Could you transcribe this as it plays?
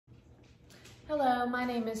Hello, my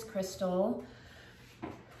name is Crystal.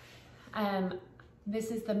 This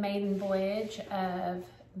is the maiden voyage of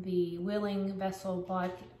the Willing Vessel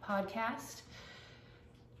podcast.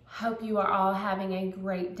 Hope you are all having a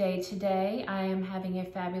great day today. I am having a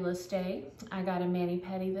fabulous day. I got a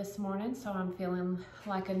mani-pedi this morning, so I'm feeling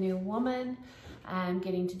like a new woman. I'm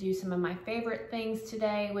getting to do some of my favorite things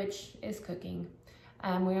today, which is cooking.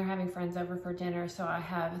 We are having friends over for dinner, so I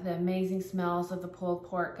have the amazing smells of the pulled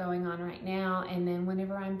pork going on right now. And then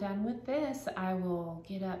whenever I'm done with this, I will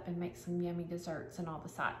get up and make some yummy desserts and all the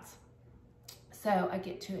sides. So I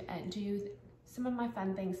get to do some of my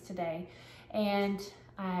fun things today. And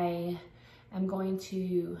I am going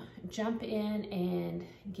to jump in and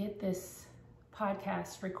get this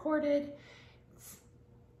podcast recorded.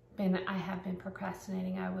 I have been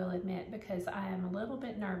procrastinating, I will admit, because I am a little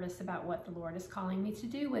bit nervous about what the Lord is calling me to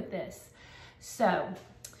do with this. So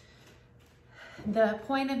the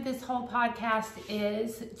point of this whole podcast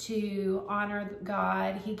is to honor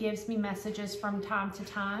God. He gives me messages from time to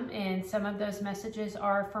time, and some of those messages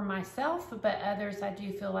are for myself, but others I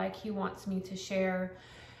do feel like He wants me to share,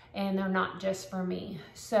 and they're not just for me.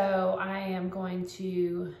 So I am going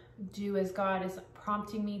to do as God is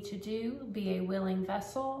prompting me to do, be a willing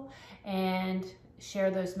vessel, and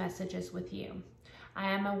share those messages with you.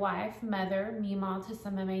 I am a wife, mother, meemaw to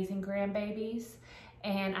some amazing grandbabies,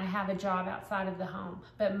 and I have a job outside of the home.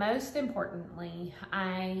 But most importantly,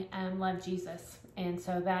 I love Jesus. And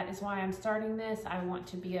so that is why I'm starting this. I want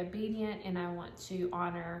to be obedient, and I want to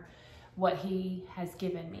honor what He has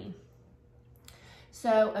given me.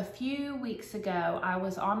 So a few weeks ago, I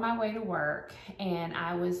was on my way to work, and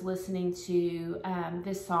I was listening to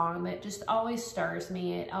this song that just always stirs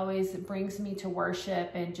me. It always brings me to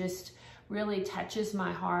worship and just really touches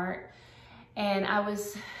my heart. And I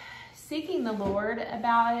was seeking the Lord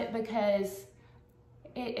about it because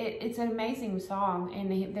it's an amazing song,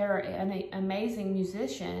 and they're an amazing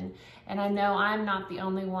musician. And I know I'm not the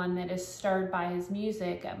only one that is stirred by his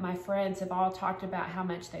music. My friends have all talked about how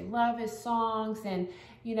much they love his songs, and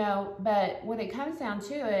but when it comes down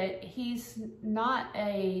to it, he's not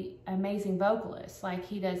a amazing vocalist. Like,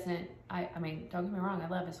 he doesn't, I mean, don't get me wrong, I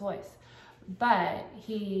love his voice, but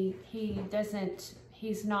he's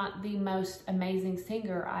not the most amazing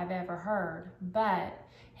singer I've ever heard, but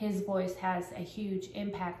his voice has a huge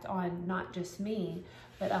impact on not just me,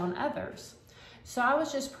 but on others. So I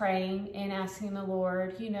was just praying and asking the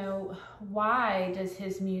Lord, why does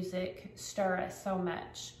his music stir us so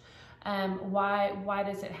much? Why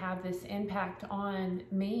does it have this impact on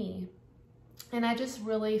me? And I just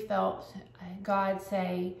really felt God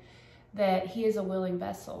say that he is a willing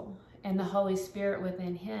vessel, and the Holy Spirit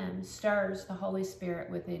within him stirs the Holy Spirit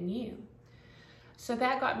within you. So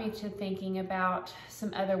that got me to thinking about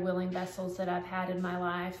some other willing vessels that I've had in my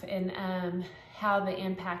life, and how the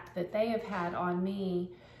impact that they have had on me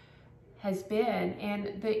has been.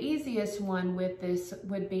 And the easiest one with this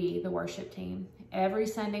would be the worship team. Every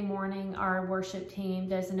Sunday morning, our worship team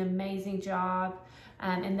does an amazing job,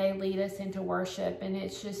 and they lead us into worship. And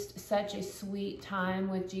it's just such a sweet time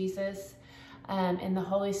with Jesus, and the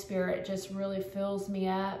Holy Spirit just really fills me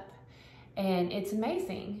up, and it's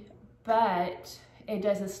amazing. But it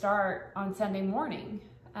doesn't start on Sunday morning.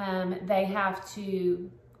 They have to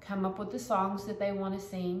come up with the songs that they want to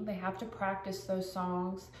sing. They have to practice those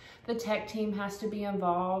songs. The tech team has to be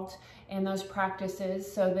involved in those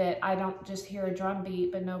practices so that I don't just hear a drum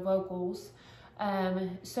beat but no vocals.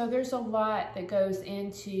 So there's a lot that goes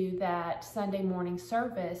into that Sunday morning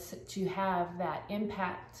service to have that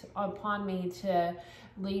impact upon me, to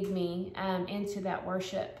lead me into that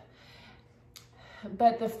worship.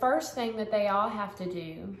 But the first thing that they all have to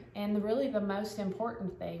do, and really the most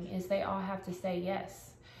important thing, is they all have to say yes.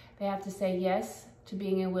 They have to say yes to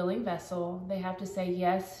being a willing vessel. They have to say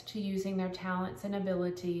yes to using their talents and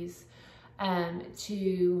abilities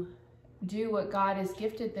to do what God has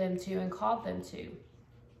gifted them to and called them to.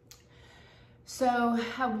 So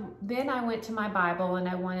then I went to my Bible, and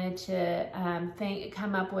I wanted to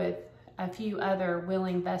come up with a few other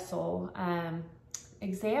willing vessel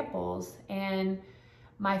examples, and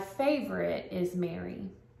my favorite is Mary.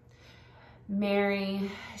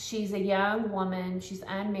 Mary, she's a young woman, she's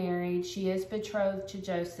unmarried, she is betrothed to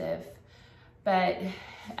Joseph, but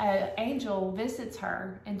an angel visits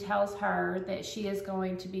her and tells her that she is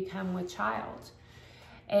going to become with child.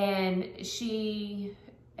 And she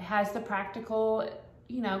has the practical,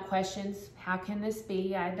 questions. How can this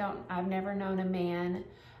be? I've never known a man.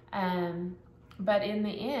 But in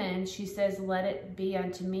the end, she says, let it be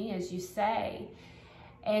unto me as you say.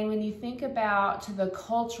 And when you think about the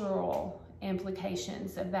cultural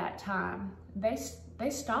implications of that time, they they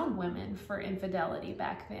stoned women for infidelity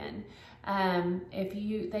back then.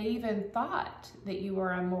 They even thought that you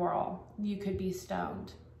were immoral, you could be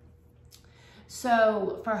stoned.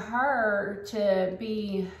 So for her to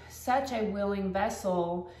be such a willing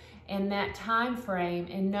vessel in that time frame,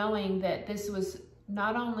 and knowing that this was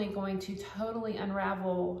not only going to totally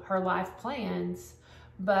unravel her life plans,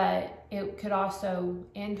 but it could also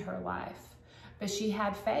end her life. But she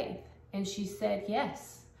had faith, and she said,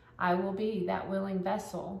 yes, I will be that willing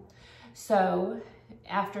vessel. So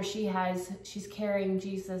after she's carrying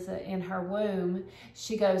Jesus in her womb,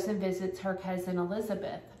 she goes and visits her cousin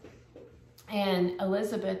Elizabeth. And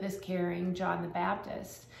Elizabeth is carrying John the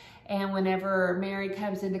Baptist. And whenever Mary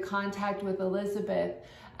comes into contact with Elizabeth,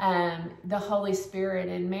 the Holy Spirit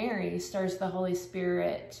in Mary stirs the Holy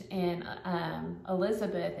Spirit in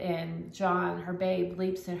Elizabeth, and John, her babe,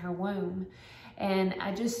 leaps in her womb. And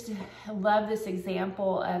I just love this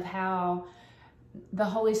example of how the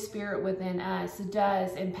Holy Spirit within us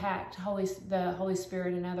does impact the Holy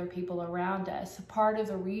Spirit in other people around us. Part of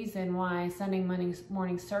the reason why Sunday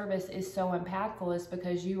morning service is so impactful is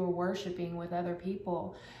because you are worshiping with other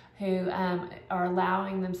people who are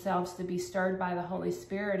allowing themselves to be stirred by the Holy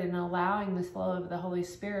Spirit and allowing the flow of the Holy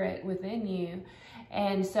Spirit within you.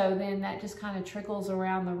 And so then that just kind of trickles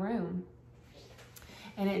around the room.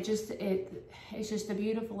 And it's just a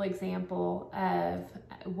beautiful example of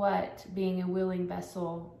what being a willing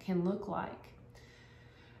vessel can look like.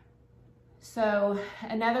 So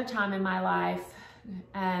another time in my life,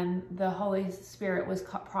 the Holy Spirit was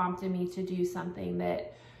prompting me to do something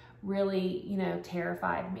that really,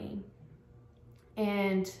 terrified me.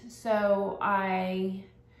 And so I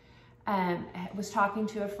was talking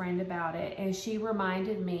to a friend about it, and she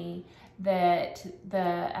reminded me that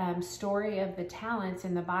the story of the talents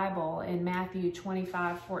in the Bible in Matthew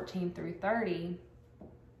 25:14-30,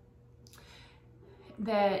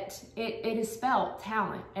 that it is spelled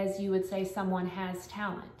talent, as you would say someone has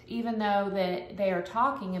talent, even though that they are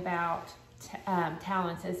talking about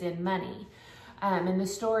talents as in money. And the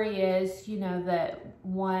story is, that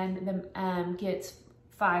one gets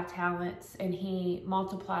 5 talents, and he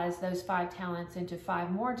multiplies those 5 talents into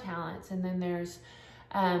 5 more talents. And then there's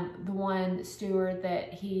the one steward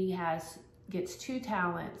that gets 2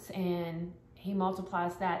 talents, and he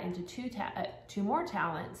multiplies that into 2 more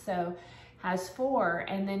talents, so has 4.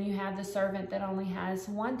 And then you have the servant that only has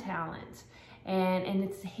 1 talent,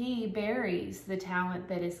 and he buries the talent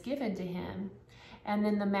that is given to him. And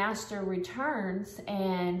then the master returns,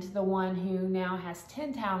 and the one who now has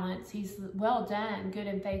 10 talents, he's, well done, good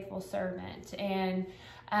and faithful servant. And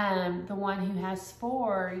the one who has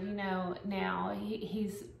 4, now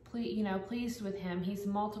he's pleased with him. He's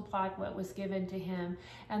multiplied what was given to him.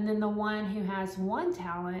 And then the one who has 1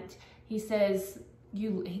 talent, he says,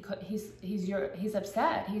 he's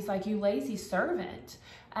upset. He's like, you lazy servant.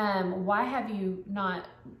 Why have you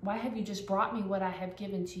just brought me what I have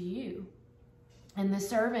given to you? And the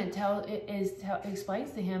servant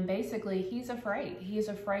explains to him, basically, he's afraid. He's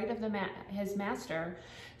afraid of his master.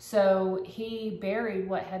 So he buried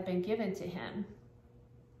what had been given to him.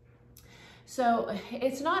 So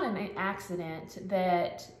it's not an accident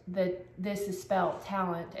that this is spelled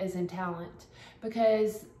talent as in talent,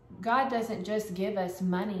 because God doesn't just give us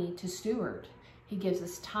money to steward. He gives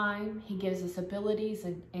us time. He gives us abilities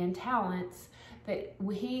and talents that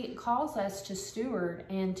he calls us to steward,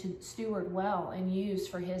 and to steward well and use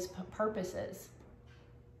for his purposes.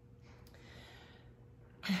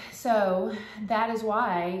 So that is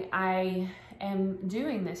why I am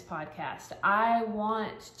doing this podcast. I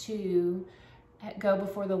want to go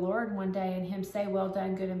before the Lord one day and him say, well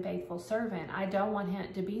done, good and faithful servant. I don't want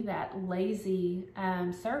him to be that lazy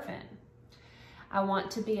servant. I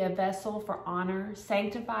want to be a vessel for honor,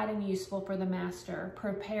 sanctified and useful for the master,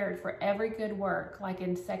 prepared for every good work, like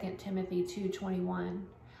in 2 Timothy 2:21.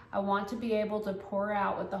 I want to be able to pour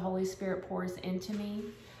out what the Holy Spirit pours into me.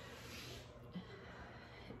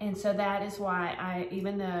 And so that is why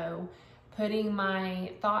even though putting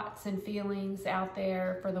my thoughts and feelings out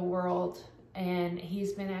there for the world, and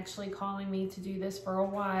he's been actually calling me to do this for a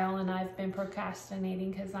while, and I've been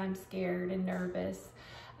procrastinating because I'm scared and nervous.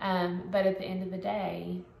 But at the end of the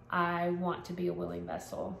day, I want to be a willing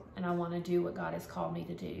vessel, and I want to do what God has called me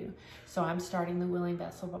to do. So I'm starting the Willing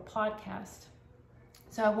Vessel of a podcast.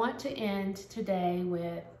 So I want to end today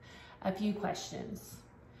with a few questions.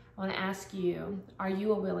 I want to ask you, are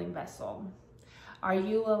you a willing vessel? Are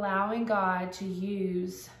you allowing God to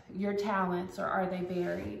use your talents, or are they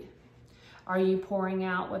buried? Are you pouring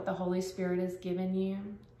out what the Holy Spirit has given you?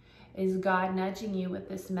 Is God nudging you with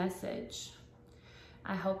this message?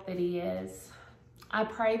 I hope that he is. I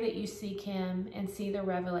pray that you seek him and see the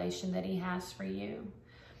revelation that he has for you.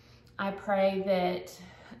 I pray that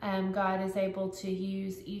God is able to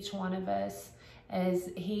use each one of us as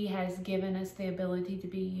he has given us the ability to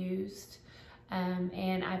be used.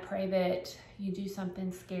 And I pray that you do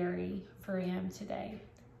something scary for him today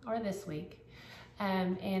or this week.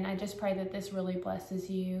 And I just pray that this really blesses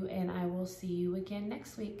you, and I will see you again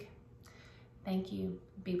next week. Thank you.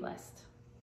 Be blessed.